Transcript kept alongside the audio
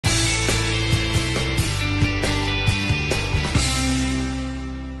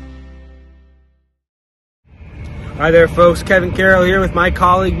Hi there folks, Kevin Carroll here with my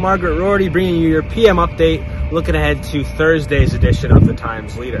colleague Margaret Rorty, bringing you your PM update, looking ahead to Thursday's edition of the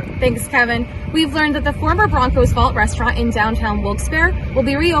Times Leader. Thanks, Kevin. We've learned that the former Bronco's Vault restaurant in downtown Wilkes-Barre will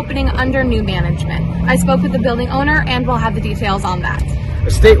be reopening under new management. I spoke with the building owner and we'll have the details on that. A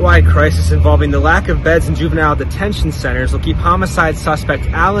statewide crisis involving the lack of beds in juvenile detention centers will keep homicide suspect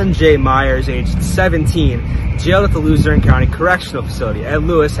Alan J. Myers, aged 17, jailed at the Luzerne County Correctional Facility. Ed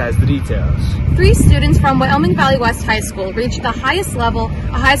Lewis has the details. 3 students from Wyoming Valley West High School reached the highest level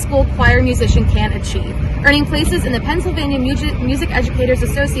a high school choir musician can achieve, earning places in the Pennsylvania Music Educators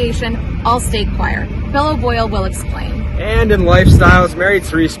Association All-State Choir. Bill O'Boyle will explain. And in lifestyles, Mary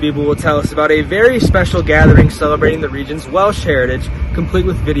Therese Biebel will tell us about a very special gathering celebrating the region's Welsh heritage, complete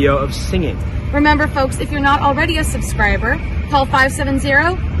with video of singing. Remember, folks, if you're not already a subscriber, call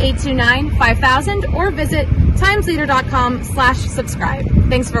 570-829-5000 or visit timesleader.com/subscribe.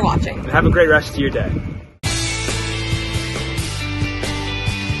 Thanks for watching. Have a great rest of your day.